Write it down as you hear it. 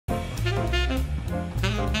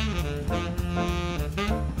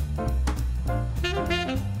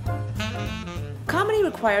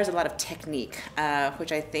requires a lot of technique,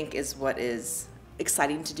 which I think is what is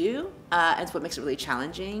exciting to do, and it's what makes it really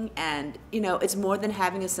challenging. And it's more than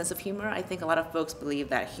having a sense of humor. I think a lot of folks believe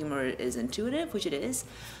that humor is intuitive, which it is,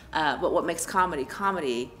 but what makes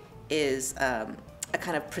comedy is a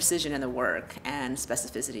kind of precision in the work and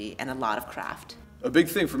specificity and a lot of craft. A big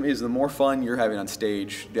thing for me is the more fun you're having on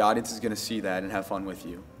stage, the audience is going to see that and have fun with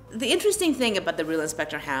you. The interesting thing about the Real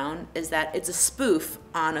Inspector Hound is that it's a spoof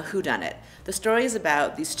on a whodunit. The story is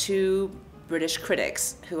about these two British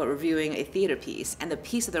critics who are reviewing a theater piece, and the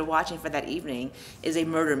piece that they're watching for that evening is a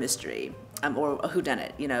murder mystery, or a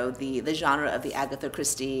whodunit, the genre of the Agatha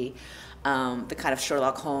Christie, the kind of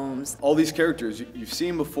Sherlock Holmes. All these characters you've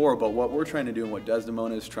seen before, but what we're trying to do and what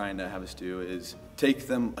Desdemona is trying to have us do is take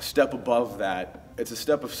them a step above that. It's a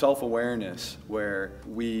step of self-awareness where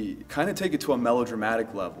we kind of take it to a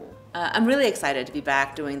melodramatic level. I'm really excited to be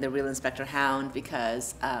back doing the Real Inspector Hound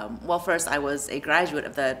because, well, first I was a graduate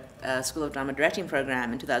of the School of Drama Directing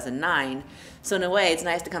program in 2009, so in a way it's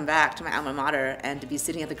nice to come back to my alma mater and to be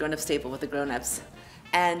sitting at the grown-ups table with the grown-ups.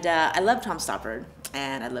 And I love Tom Stoppard,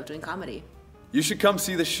 and I love doing comedy. You should come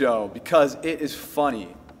see the show because it is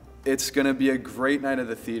funny. It's going to be a great night at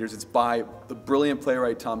the theaters. It's by the brilliant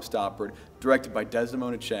playwright Tom Stoppard, directed by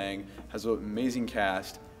Desdemona Chiang, has an amazing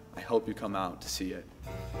cast. I hope you come out to see it.